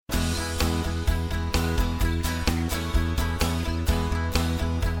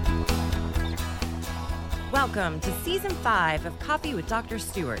Welcome to Season 5 of Coffee with Dr.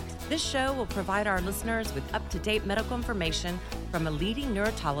 Stewart. This show will provide our listeners with up-to-date medical information from a leading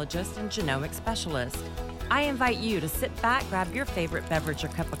neurologist and genomic specialist. I invite you to sit back, grab your favorite beverage or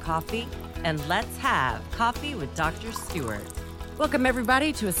cup of coffee, and let's have Coffee with Dr. Stewart. Welcome,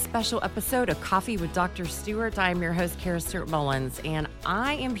 everybody, to a special episode of Coffee with Dr. Stewart. I am your host, Kara Stewart Mullins, and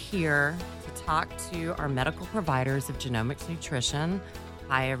I am here to talk to our medical providers of genomics nutrition.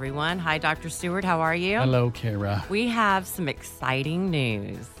 Hi, everyone. Hi, Dr. Stewart. How are you? Hello, Kara. We have some exciting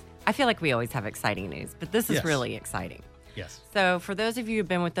news. I feel like we always have exciting news, but this is really exciting. Yes. So for those of you who've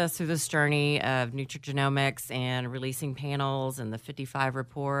been with us through this journey of nutrigenomics and releasing panels and the 55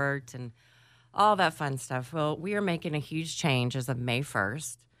 report and all that fun stuff, well, we are making a huge change as of May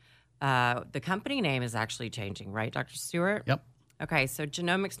 1st. The company name is actually changing, right, Dr. Stewart? Yep. Okay, so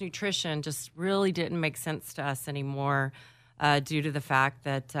genomics nutrition just really didn't make sense to us anymore. Due to the fact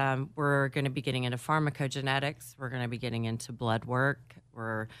that we're going to be getting into pharmacogenetics, we're going to be getting into blood work,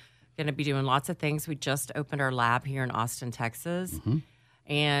 we're going to be doing lots of things. We just opened our lab here in Austin, Texas,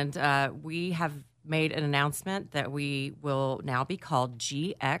 and we have made an announcement that we will now be called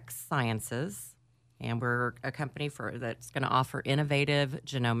GX Sciences, and we're a company that's going to offer innovative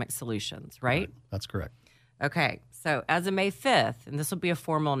genomic solutions, right? That's correct. Okay, so as of May 5th, and this will be a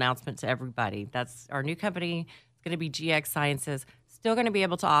formal announcement to everybody, that's our new company. Going to be GX Sciences, still going to be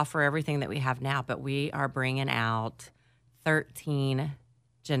able to offer everything that we have now, but we are bringing out 13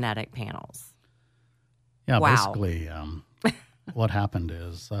 genetic panels. Yeah, wow. Basically, what happened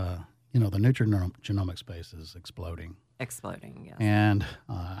is, the nutrigenomic space is exploding. Exploding, yes. And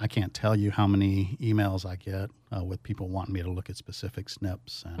I can't tell you how many emails I get with people wanting me to look at specific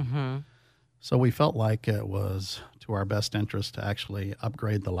SNPs. And so we felt like it was to our best interest to actually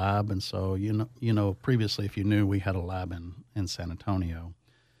upgrade the lab. And so, previously, if you knew, we had a lab in San Antonio.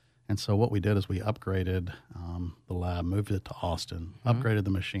 And so what we did is we upgraded the lab, moved it to Austin, upgraded the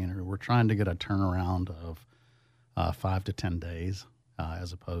machinery. We're trying to get a turnaround of 5 to 10 days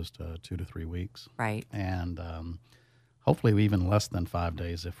as opposed to 2 to 3 weeks. Right. And hopefully even less than 5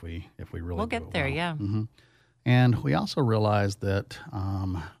 days if we really we'll get there, well. yeah. And we also realized that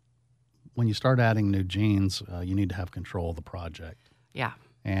when you start adding new genes, you need to have control of the project. Yeah.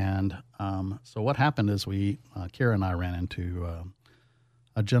 And so what happened is Kara and I ran into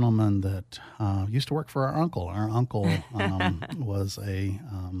a gentleman that used to work for our uncle. Our uncle was a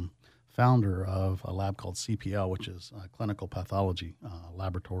founder of a lab called CPL, which is Clinical Pathology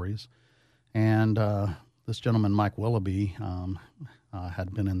Laboratories. And this gentleman, Mike Willoughby,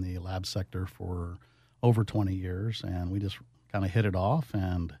 had been in the lab sector for over 20 years, and we just kind of hit it off,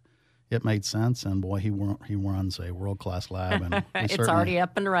 and it made sense, and boy, he runs a world-class lab, and it's already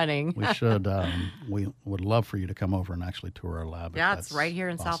up and running. we should. We would love for you to come over and actually tour our lab. Yeah, it's right here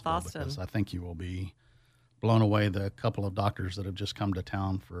in South Austin. Because I think you will be blown away. The couple of doctors that have just come to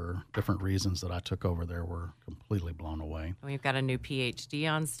town for different reasons that I took over there were completely blown away. We've got a new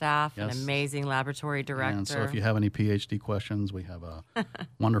PhD on staff, an amazing laboratory director. And so if you have any PhD questions, we have a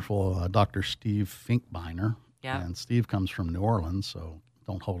wonderful Dr. Steve Finkbeiner. Yeah. And Steve comes from New Orleans, so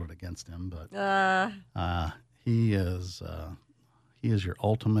don't hold it against him, but he is your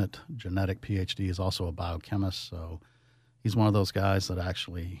ultimate genetic PhD. He's also a biochemist, so he's one of those guys that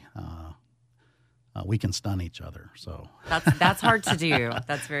actually we can stun each other. So that's hard to do.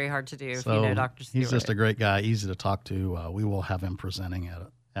 That's very hard to do. So if you know Dr. Stewart. He's just a great guy, easy to talk to. We will have him presenting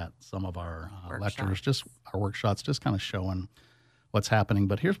at some of our lectures, just our workshops, just kind of showing what's happening.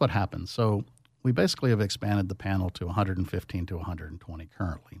 But here's what happens. So we basically have expanded the panel to 115 to 120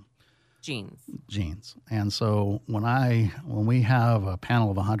 currently. Genes. And so when we have a panel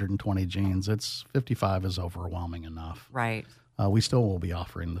of 120 genes, 55 is overwhelming enough. Right. We still will be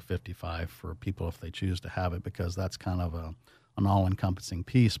offering the 55 for people if they choose to have it, because that's kind of an all-encompassing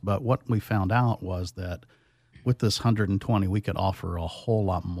piece. But what we found out was that with this 120, we could offer a whole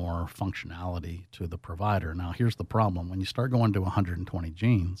lot more functionality to the provider. Now, here's the problem. When you start going to 120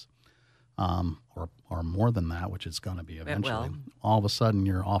 genes, or more than that, which it's going to be eventually, all of a sudden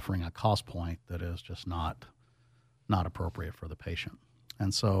you're offering a cost point that is just not appropriate for the patient.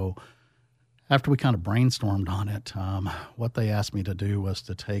 And so after we kind of brainstormed on it, what they asked me to do was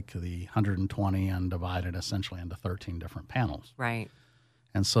to take the 120 and divide it essentially into 13 different panels. Right.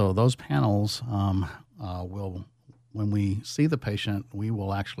 And so those panels when we see the patient, we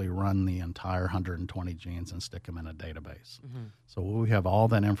will actually run the entire 120 genes and stick them in a database. So we have all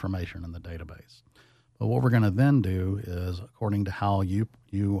that information in the database. But what we're going to then do is, according to how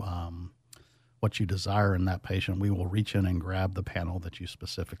what you desire in that patient, we will reach in and grab the panel that you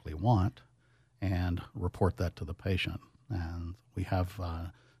specifically want and report that to the patient. And we have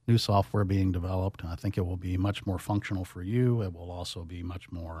new software being developed. I think it will be much more functional for you. It will also be much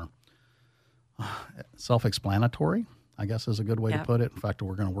more self-explanatory, I guess is a good way to put it. In fact,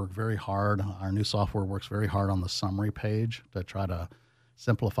 we're going to work very hard. Our new software works very hard on the summary page to try to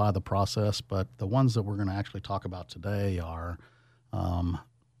simplify the process. But the ones that we're going to actually talk about today are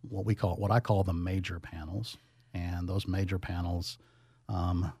what I call the major panels. And those major panels,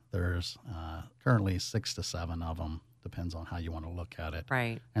 there's currently 6 to 7 of them. Depends on how you want to look at it.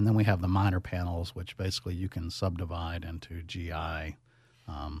 Right. And then we have the minor panels, which basically you can subdivide into GI.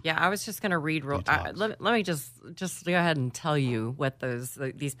 I was just going to read. Let me just go ahead and tell you what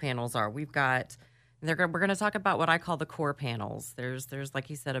these panels are. We're going to talk about what I call the core panels. There's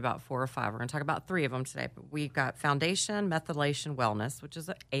like you said, about 4 or 5. We're going to talk about 3 of them today. But we've got foundation, methylation, wellness, which is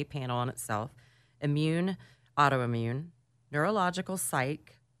a panel on itself, immune, autoimmune, neurological,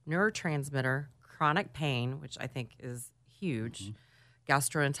 psych, neurotransmitter, chronic pain, which I think is huge,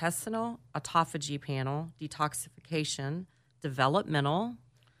 gastrointestinal, autophagy panel, detoxification, developmental,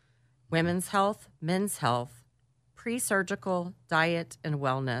 women's health, men's health, pre-surgical, diet, and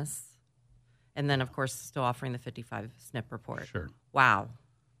wellness. And then, of course, still offering the 55 SNP report. Sure. Wow.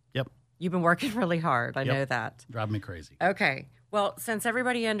 Yep. You've been working really hard. I know that. Drive me crazy. Okay. Well, since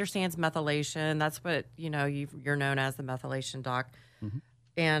everybody understands methylation, that's what, you're known as the methylation doc. Mm-hmm.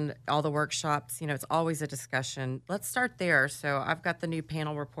 And all the workshops, it's always a discussion. Let's start there. So I've got the new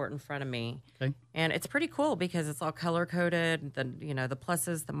panel report in front of me. Okay. And it's pretty cool because it's all color-coded, the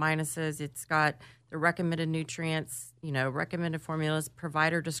pluses, the minuses. It's got the recommended nutrients, recommended formulas,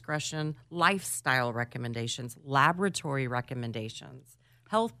 provider discretion, lifestyle recommendations, laboratory recommendations,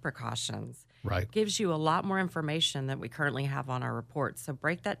 health precautions. Right. Gives you a lot more information than we currently have on our report. So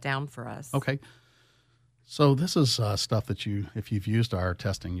break that down for us. Okay. So this is stuff that if you've used our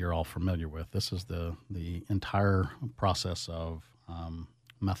testing, you're all familiar with. This is the entire process of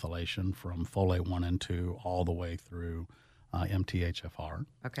methylation from folate 1 and 2 all the way through MTHFR.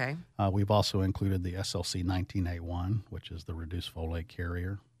 Okay. We've also included the SLC19A1, which is the reduced folate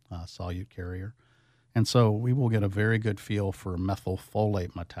carrier, solute carrier. And so we will get a very good feel for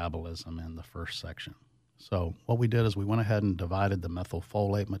methylfolate metabolism in the first section. So what we did is we went ahead and divided the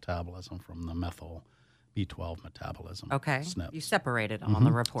methylfolate metabolism from the methyl B12 metabolism. Okay. SNPs. You separated them on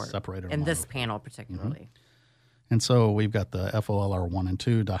the report. Separated them in on this the report. panel particularly. Mm-hmm. And so we've got the FOLR1 and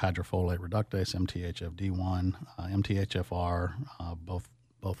 2 dihydrofolate reductase, MTHFD1, MTHFR,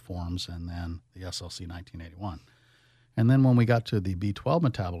 both forms, and then the SLC1981. And then when we got to the B12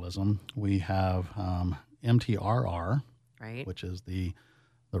 metabolism, we have MTRR, right, which is the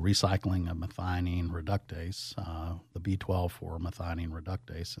recycling of methionine reductase, the B12 for methionine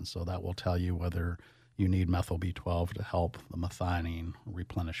reductase. And so that will tell you whether you need methyl B12 to help the methionine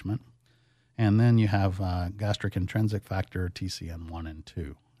replenishment. And then you have gastric intrinsic factor, TCN1 and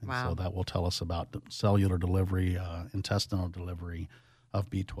 2. And wow. So that will tell us about cellular delivery, intestinal delivery of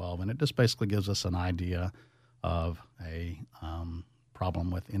B12. And it just basically gives us an idea of a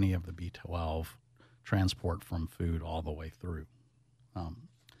problem with any of the B12 transport from food all the way through.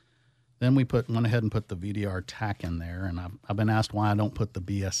 Then we went ahead and put the VDR TAC in there, and I've been asked why I don't put the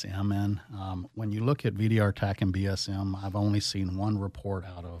BSM in. When you look at VDR TAC and BSM, I've only seen one report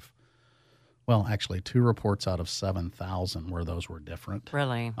out of, well, actually 2 reports out of 7,000 where those were different.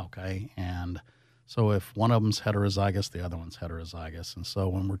 Really? Okay, and so if one of them's heterozygous, the other one's heterozygous. And so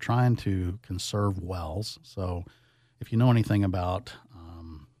when we're trying to conserve wells, so if you know anything about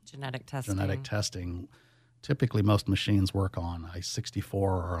genetic testing, typically most machines work on a 64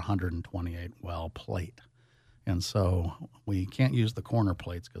 or 128 well plate. And so we can't use the corner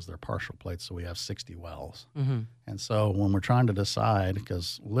plates because they're partial plates, so we have 60 wells. Mm-hmm. And so when we're trying to decide,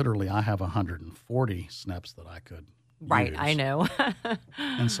 because literally I have 140 SNPs that I could right, use. I know.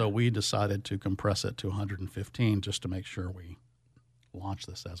 And so we decided to compress it to 115 just to make sure we launch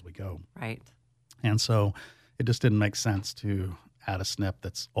this as we go. Right. And so it just didn't make sense to add a SNP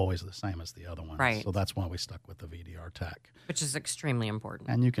that's always the same as the other one. Right. So that's why we stuck with the VDR TAC. Which is extremely important.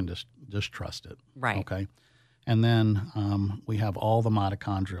 And you can just trust it. Right. Okay. And then we have all the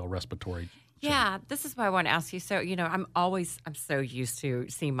mitochondrial respiratory. Yeah, this is why I want to ask you. So, I'm so used to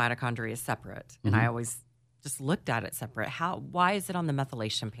seeing mitochondria separate, and I always just looked at it separate. Why is it on the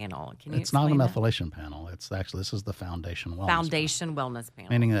methylation panel? Can you It's not a explain that? methylation panel. It's actually, this is the foundation wellness. Wellness panel.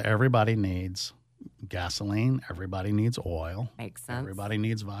 Meaning that everybody needs gasoline, everybody needs oil. Makes sense. Everybody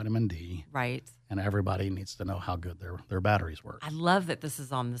needs vitamin D. Right. And everybody needs to know how good their batteries work. I love that this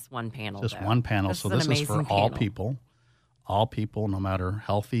is on this one panel. Just one panel. This so is this is for all panel. people, no matter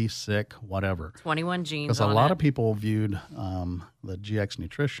healthy, sick, whatever. 21 genes. Because a lot of people viewed the GX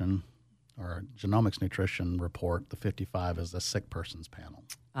Nutrition or Genomics Nutrition report the 55 as a sick person's panel.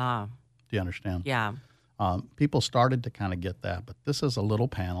 Ah, Do you understand? yeah. People started to kind of get that, but this is a little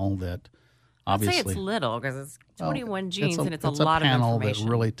panel that obviously I'd say it's little because it's 21 genes and it's a lot It's a panel of information.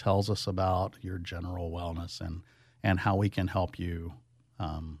 that really tells us about your general wellness and how we can help you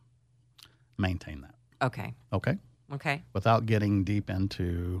maintain that. Okay. Okay? Without getting deep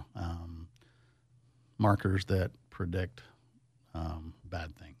into markers that predict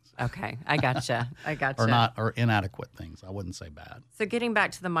bad things. Okay. I gotcha. Or inadequate things. I wouldn't say bad. So getting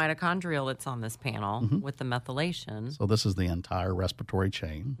back to the mitochondrial that's on this panel with the methylation. So this is the entire respiratory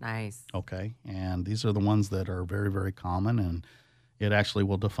chain. Nice. Okay. And these are the ones that are very, very common, and it actually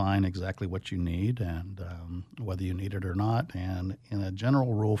will define exactly what you need and whether you need it or not. And in a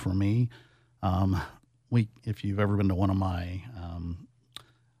general rule for me, if you've ever been to one of my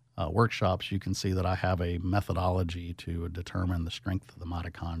workshops, you can see that I have a methodology to determine the strength of the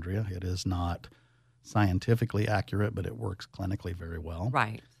mitochondria. It is not scientifically accurate, but it works clinically very well.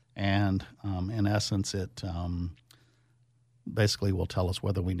 Right. And in essence, it basically will tell us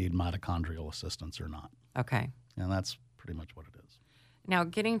whether we need mitochondrial assistance or not. Okay. And that's pretty much what it is. Now,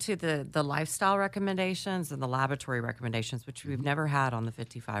 getting to the lifestyle recommendations and the laboratory recommendations, which we've never had on the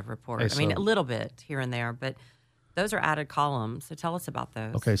 55 report. Okay, I mean, a little bit here and there, but those are added columns. So tell us about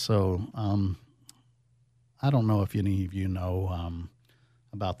those. Okay, so I don't know if any of you know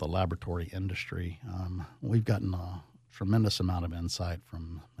about the laboratory industry. We've gotten a tremendous amount of insight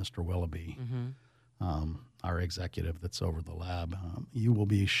from Mr. Willoughby, our executive that's over the lab. You will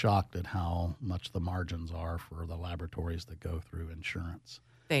be shocked at how much the margins are for the laboratories that go through insurance.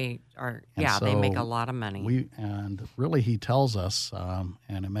 They are, And they so make a lot of money. And really he tells us,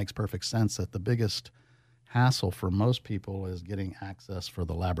 and it makes perfect sense, that the biggest hassle for most people is getting access for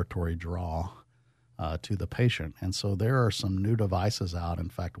the laboratory draw to the patient. And so there are some new devices out. In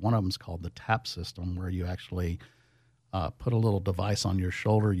fact, one of them is called the TAP system, where you actually put a little device on your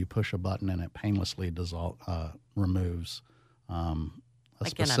shoulder, you push a button, and it painlessly removes a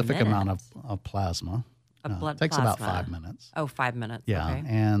specific amount of plasma. Blood it takes plasma. about 5 minutes. Oh, 5 minutes. Yeah, Okay.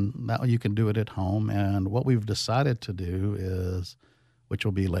 and that you can do it at home. And what we've decided to do is, which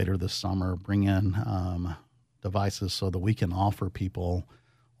will be later this summer, bring in devices so that we can offer people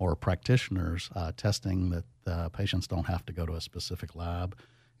or practitioners testing that patients don't have to go to a specific lab.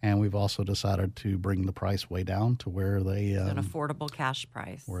 And we've also decided to bring the price way down to where they An affordable cash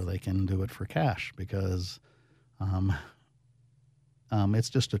price. where they can do it for cash, because it's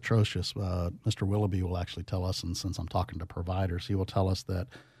just atrocious. Mr. Willoughby will actually tell us, and since I'm talking to providers, he will tell us that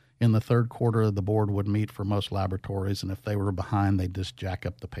in the third quarter, the board would meet for most laboratories, and if they were behind, they'd just jack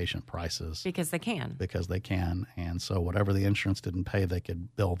up the patient prices. Because they can. Because they can. And so whatever the insurance didn't pay, they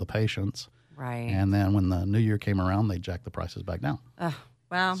could bill the patients. Right. And then when the new year came around, they jacked the prices back down.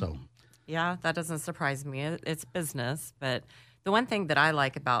 Well, So yeah, that doesn't surprise me. It's business. But the one thing that I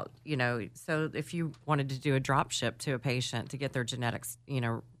like about, so if you wanted to do a drop ship to a patient to get their genetics,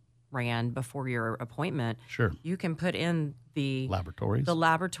 ran before your appointment, sure, you can put in the laboratories.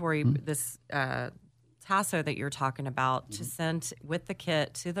 laboratory, this Tasso that you're talking about, to send with the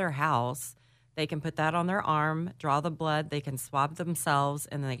kit to their house. They can put that on their arm, draw the blood, they can swab themselves,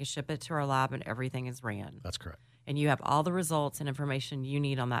 and then they can ship it to our lab, and everything is ran. That's correct. And you have all the results and information you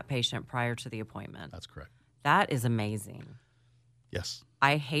need on that patient prior to the appointment. That's correct. That is amazing. Yes.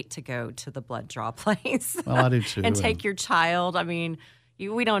 I hate to go to the blood draw place. Well, I do too. and take your child. I mean,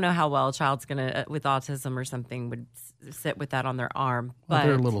 we don't know how well a child's going to, with autism or something, would sit with that on their arm. Well, but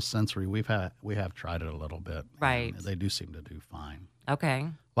they're a little sensory. We have tried it a little bit. Right. They do seem to do fine. Okay.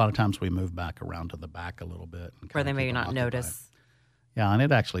 A lot of times we move back around to the back a little bit. And Where kinda they may keep them not occupied. notice. Yeah, and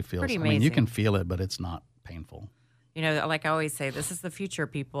it actually feels, Pretty I mean, you amazing. can feel it, but it's not painful. Like I always say, this is the future,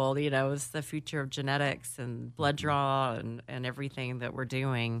 people. It's the future of genetics and blood draw and everything that we're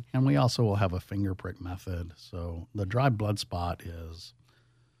doing. And we also will have a finger prick method. So the dry blood spot is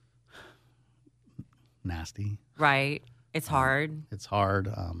nasty. Right. It's hard. It's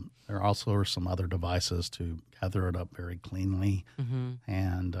hard. There also are some other devices to gather it up very cleanly.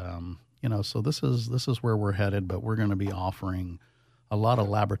 And, so this is where we're headed, but we're going to be offering a lot of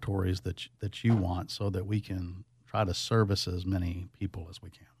laboratories that you want so that we can try to service as many people as we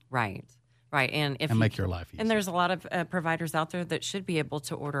can. Right. Right. And make your life easy. And there's a lot of providers out there that should be able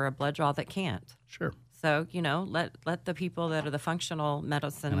to order a blood draw that can't. Sure. So, let the people that are the functional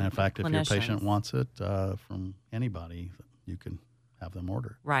medicine And in fact, if your patient clinicians- wants it from anybody, you can have them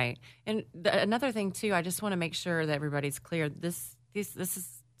order. Right. And another thing, too, I just want to make sure that everybody's clear. This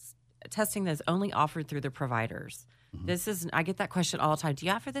is testing that's only offered through the providers. I get that question all the time. Do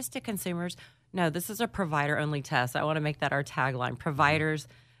you offer this to consumers? No, this is a provider-only test. I want to make that our tagline. Providers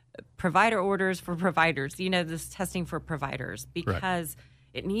provider orders for providers, this testing for providers, because Correct.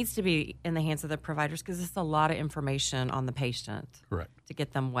 it needs to be in the hands of the providers because it's a lot of information on the patient. Correct. To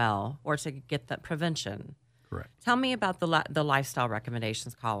get them well or to get that prevention. Correct. Tell me about the lifestyle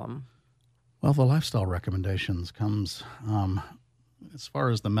recommendations column. Well, the lifestyle recommendations comes as far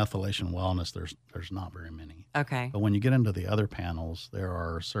as the methylation wellness. There's not very many. Okay. But when you get into the other panels, there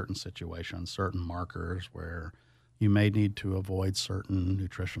are certain situations, certain markers where you may need to avoid certain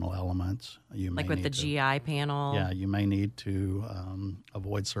nutritional elements. You may Like with need the to, GI panel. Yeah, you may need to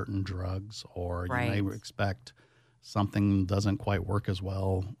avoid certain drugs, or you Right. may expect something doesn't quite work as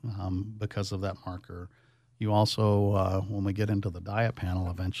well because of that marker. You also, when we get into the diet panel,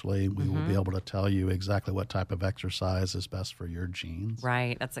 eventually we will be able to tell you exactly what type of exercise is best for your genes.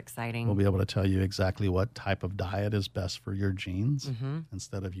 Right. That's exciting. We'll be able to tell you exactly what type of diet is best for your genes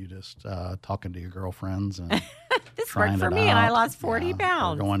instead of you just talking to your girlfriends and This trying worked for it me and I out. lost 40 Yeah,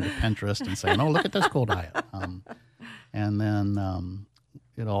 pounds. Or going to Pinterest and saying, oh, look at this cool diet. And then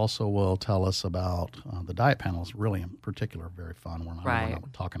it also will tell us about the diet panel is really in particular very fun. We're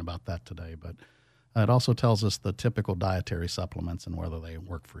not talking about that today, but it also tells us the typical dietary supplements and whether they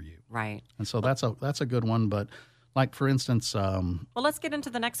work for you. Right. And so that's a good one. But like, for instance, Well, let's get into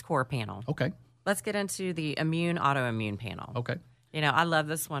the next core panel. okay. Let's get into the autoimmune panel. Okay. I love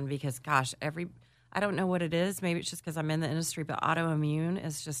this one because, gosh, I don't know what it is. Maybe it's just because I'm in the industry, but autoimmune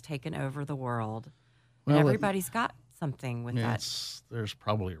is just taken over the world. Well, And everybody's got something with that. There's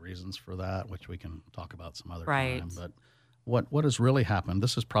probably reasons for that, which we can talk about some other Right. time. But what has really happened,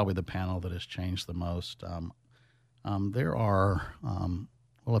 this is probably the panel that has changed the most. There are,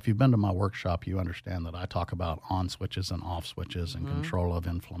 well, if you've been to my workshop, you understand that I talk about on switches and off switches and control of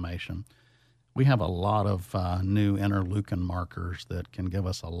inflammation. We have a lot of new interleukin markers that can give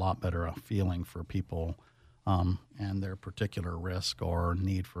us a lot better feeling for people and their particular risk or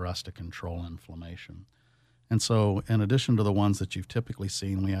need for us to control inflammation. And so in addition to the ones that you've typically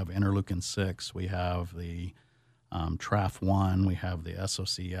seen, we have interleukin-6, we have the TRAF1, we have the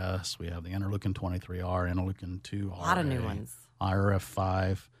SOCS, we have the interleukin-23R, interleukin-2R, A lot of new ones.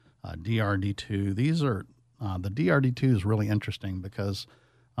 IRF5, DRD2. These are the DRD2 is really interesting because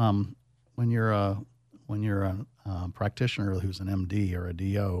when you're a practitioner who's an MD or a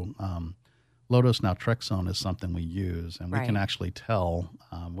DO, low-dose naltrexone is something we use, and we can actually tell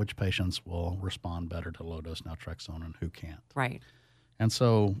which patients will respond better to low-dose naltrexone and who can't. Right. And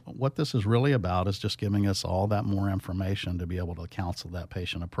so what this is really about is just giving us all that more information to be able to counsel that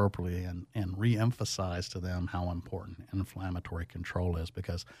patient appropriately and re-emphasize to them how important inflammatory control is.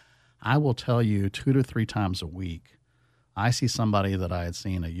 Because I will tell you 2 to 3 times a week, I see somebody that I had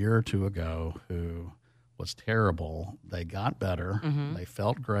seen a year or two ago who was terrible. They got better, they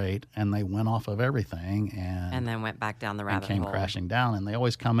felt great, and they went off of everything and then went back down the and rabbit came hole. crashing down. And they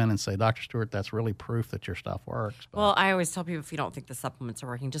always come in and say, Dr. Stewart, that's really proof that your stuff works. But Well, I always tell people if you don't think the supplements are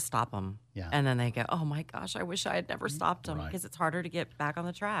working, just stop them. Yeah. And then they go, oh my gosh, I wish I had never stopped them Right. because it's harder to get back on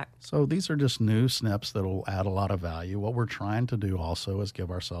the track. So these are just new SNPs that will add a lot of value. What we're trying to do also is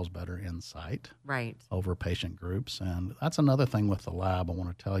give ourselves better insight Right. over patient groups. And that's another thing with the lab. I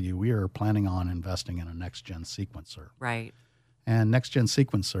want to tell you, we are planning on investing in a next-gen sequencer. Right. And next-gen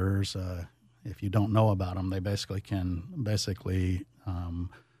sequencers, if you don't know about them, they can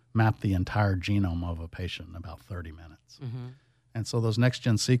map the entire genome of a patient in about 30 minutes. And so those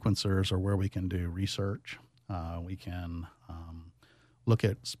next-gen sequencers are where we can do research. We can look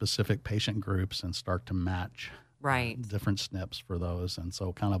at specific patient groups and start to match Right. different SNPs for those. And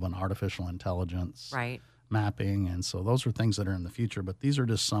so kind of an artificial intelligence Right. mapping. And so those are things that are in the future, but these are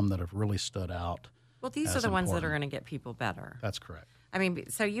just some that have really stood out. Well, these as are the ones that are important. going to get people better. That's correct. I mean,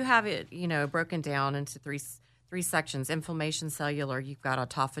 so you have it, broken down into three sections: inflammation, cellular. You've got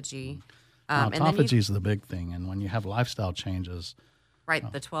autophagy. And then Autophagy is the big thing. And when you have lifestyle changes,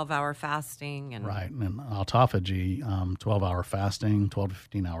 the 12-hour fasting and right, and autophagy, 12-hour fasting, 12 to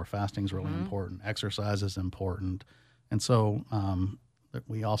 15-hour fasting is really important. Exercise is important. And so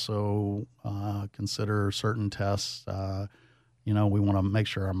we also consider certain tests. We want to make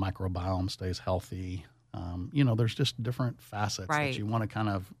sure our microbiome stays healthy. There's just different facets that you want to kind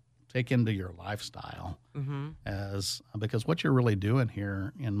of take into your lifestyle because what you're really doing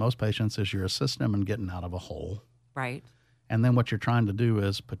here in most patients is you're assisting them in getting out of a hole. Right. And then what you're trying to do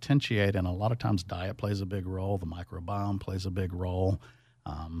is potentiate, and a lot of times diet plays a big role, the microbiome plays a big role,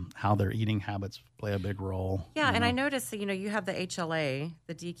 how their eating habits play a big role. Yeah, and I noticed that, you have the HLA,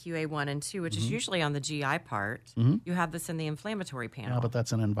 the DQA1 and 2, which is usually on the GI part. You have this in the inflammatory panel. Yeah, but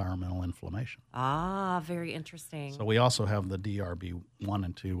that's an environmental inflammation. Ah, very interesting. So we also have the DRB1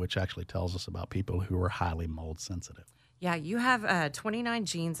 and 2, which actually tells us about people who are highly mold sensitive. Yeah, you have 29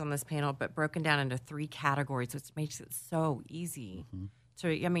 genes on this panel, but broken down into 3 categories, which makes it so easy.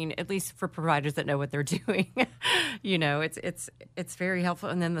 I mean, at least for providers that know what they're doing, it's very helpful.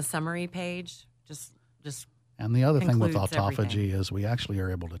 And then the summary page just. And the other thing with includes autophagy everything. is we actually are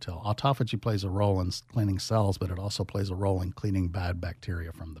able to tell. Autophagy plays a role in cleaning cells, but it also plays a role in cleaning bad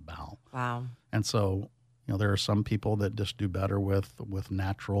bacteria from the bowel. Wow. And so, there are some people that just do better with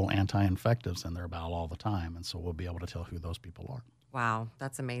natural anti-infectives in their bowel all the time. And so we'll be able to tell who those people are. Wow,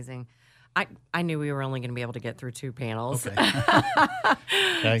 that's amazing. I knew we were only going to be able to get through 2 panels.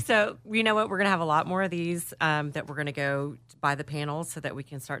 Okay. So you know what? We're going to have a lot more of these that we're going to go by the panels so that we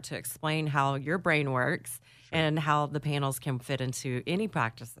can start to explain how your brain works and how the panels can fit into any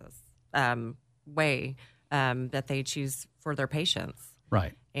practices way that they choose for their patients.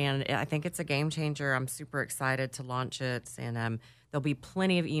 Right. And I think it's a game changer. I'm super excited to launch it. And there'll be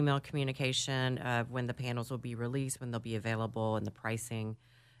plenty of email communication of when the panels will be released, when they'll be available, and the pricing.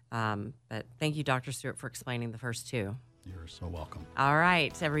 But thank you, Dr. Stewart, for explaining the first 2. You're so welcome. All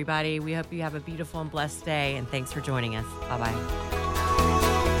right, everybody. We hope you have a beautiful and blessed day, and thanks for joining us. Bye-bye.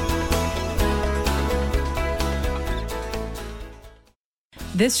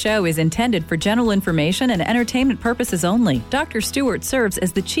 This show is intended for general information and entertainment purposes only. Dr. Stewart serves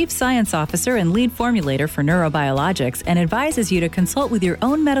as the Chief Science Officer and lead formulator for Neurobiologics and advises you to consult with your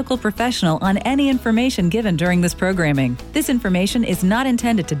own medical professional on any information given during this programming. This information is not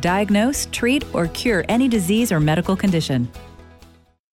intended to diagnose, treat, or cure any disease or medical condition.